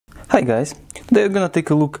Hi guys, today we're gonna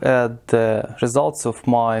take a look at the results of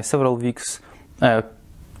my several weeks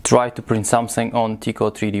try to print something on TIKO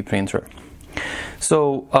 3D printer.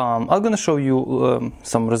 So I'm gonna show you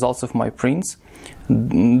some results of my prints.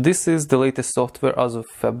 This is the latest software as of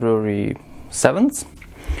February 7th,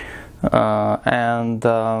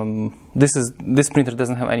 this printer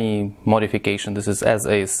doesn't have any modification. This is as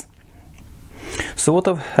is. So what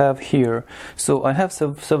I have here, so I have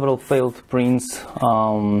several failed prints,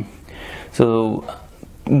 so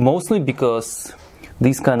mostly because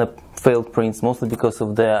these kind of failed prints, mostly because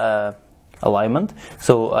of the alignment.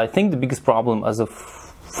 So I think the biggest problem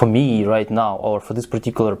for me right now, or for this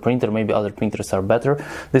particular printer, maybe other printers are better,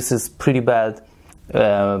 this is pretty bad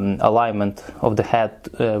alignment of the head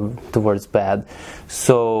towards bad.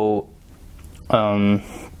 So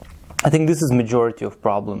I think this is majority of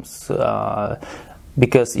problems,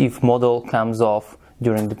 because if model comes off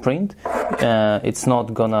during the print, it's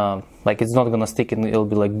not gonna stick, and it'll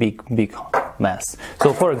be like big mess.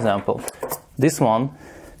 So for example, this one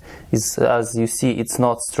is, as you see, it's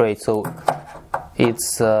not straight, so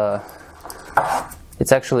it's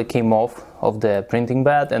actually came off of the printing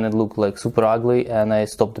bed, and it looked like super ugly, and I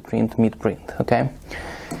stopped the print mid-print. Okay,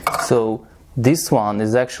 so this one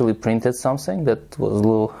is actually printed something that was a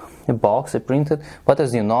little box I printed, but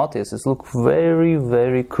as you notice, it looks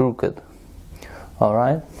very crooked. All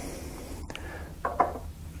right,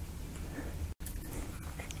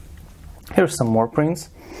 here's some more prints.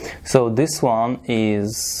 So this one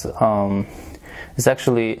is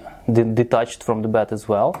actually detached from the bed as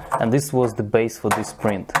well, and this was the base for this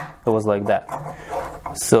print. It was like that.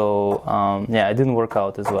 So yeah, it didn't work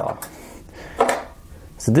out as well.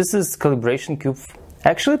 So this is calibration cube.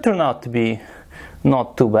 Actually turned out to be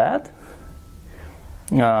not too bad,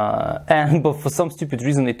 but for some stupid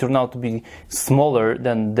reason it turned out to be smaller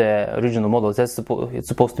than the original model. It's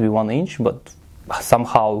supposed to be 1 inch, but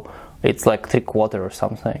somehow it's like 3/4 or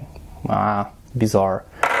something. Bizarre.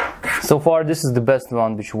 So far this is the best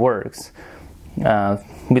one which works,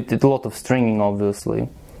 with a lot of stringing obviously.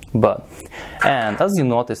 And as you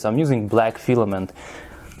notice, I'm using black filament.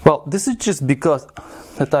 Well, this is just because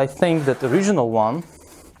that I think that the original one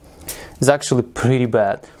is actually pretty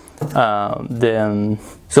bad.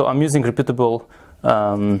 So I'm using reputable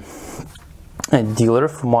dealer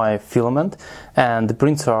for my filament, and the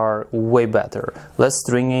prints are way better. Less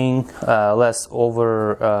stringing, less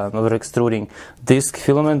over extruding. This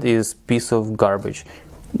filament is piece of garbage.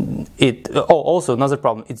 Also another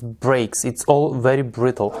problem, it breaks. It's all very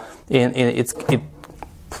brittle, and it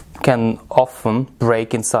can often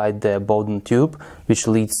break inside the Bowden tube, which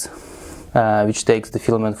takes the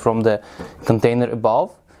filament from the container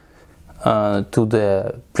above to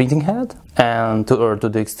the printing head and to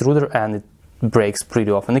the extruder, and it breaks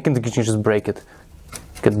pretty often. You can just break it.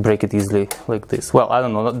 You can break it easily like this. Well, I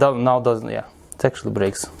don't know. Now doesn't. Yeah, it actually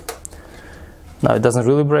breaks. Now it doesn't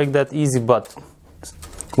really break that easy, but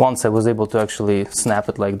once I was able to actually snap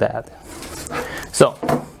it like that. So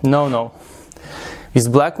no. This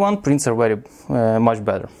black one prints are very much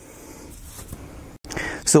better.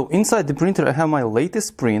 So inside the printer I have my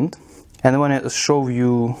latest print, and I want to show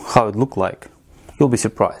you how it looked like. You'll be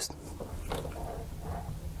surprised.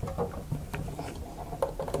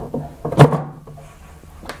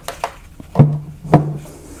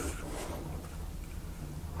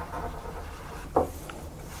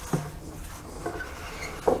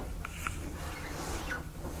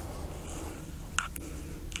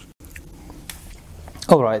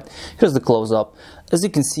 Alright, here's the close-up. As you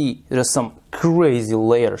can see, there's some crazy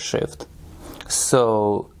layer shift.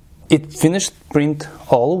 So it finished print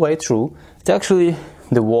all the way through. It's actually,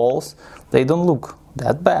 the walls, they don't look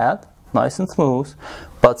that bad, nice and smooth,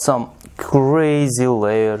 but some crazy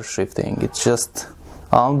layer shifting. It's just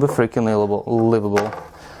unbelievable.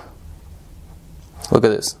 Look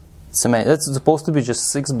at this. It's amazing. That's supposed to be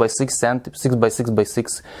just 6 by 6 by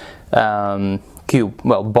 6 cube,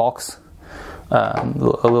 well, box. A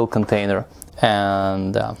little container,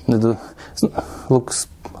 and it looks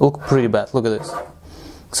pretty bad. Look at this.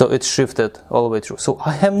 So it shifted all the way through. So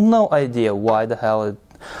I have no idea why the hell it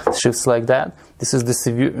shifts like that. This is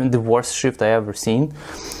the worst shift I ever seen.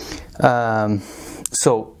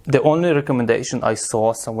 So the only recommendation I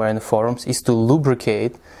saw somewhere in the forums is to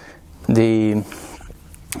lubricate the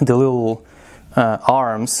little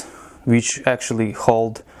arms which actually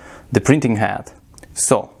hold the printing head.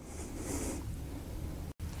 So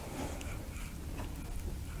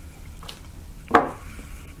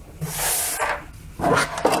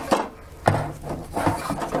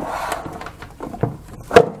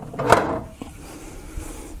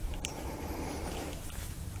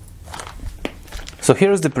So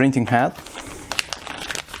here is the printing head,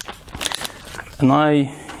 and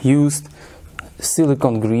I used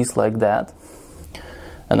silicone grease like that,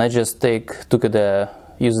 and I just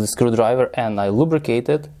use the screwdriver and I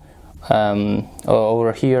lubricated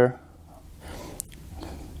over here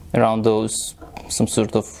around those some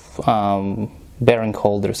sort of bearing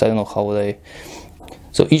holders. I don't know how they.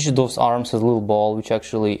 So each of those arms has a little ball which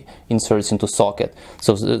actually inserts into socket.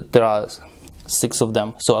 So there are 6 of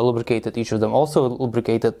them. So I lubricated each of them. Also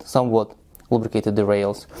somewhat lubricated the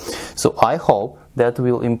rails. So I hope that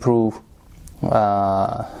will improve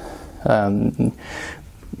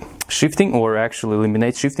shifting, or actually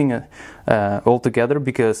eliminate shifting altogether,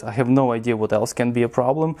 because I have no idea what else can be a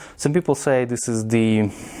problem. Some people say this is the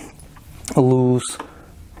loose.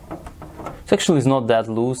 It actually is not that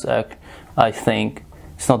loose. I think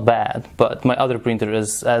it's not bad, but my other printer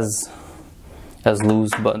is as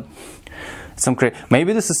loose. But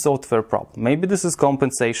maybe this is software problem. Maybe this is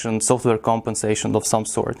software compensation of some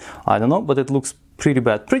sort. I don't know, but it looks pretty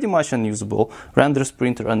bad, pretty much unusable. Renders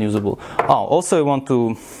printer unusable. Oh, also I want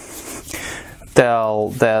to tell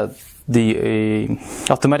that the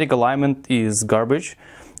automatic alignment is garbage.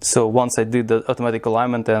 So once I did the automatic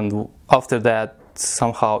alignment, and after that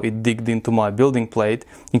somehow it digged into my building plate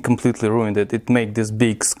and completely ruined it. It made this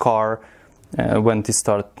big scar when it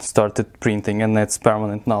started printing, and it's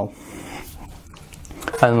permanent now.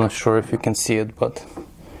 I'm not sure if you can see it, but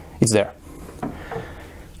it's there.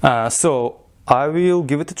 So I will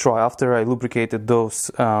give it a try after I lubricated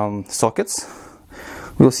those sockets.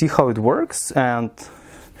 We'll see how it works, and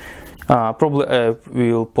probably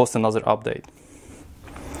we'll post another update.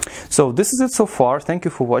 So this is it so far. Thank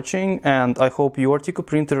you for watching, and I hope your TIKO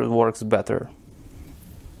printer works better.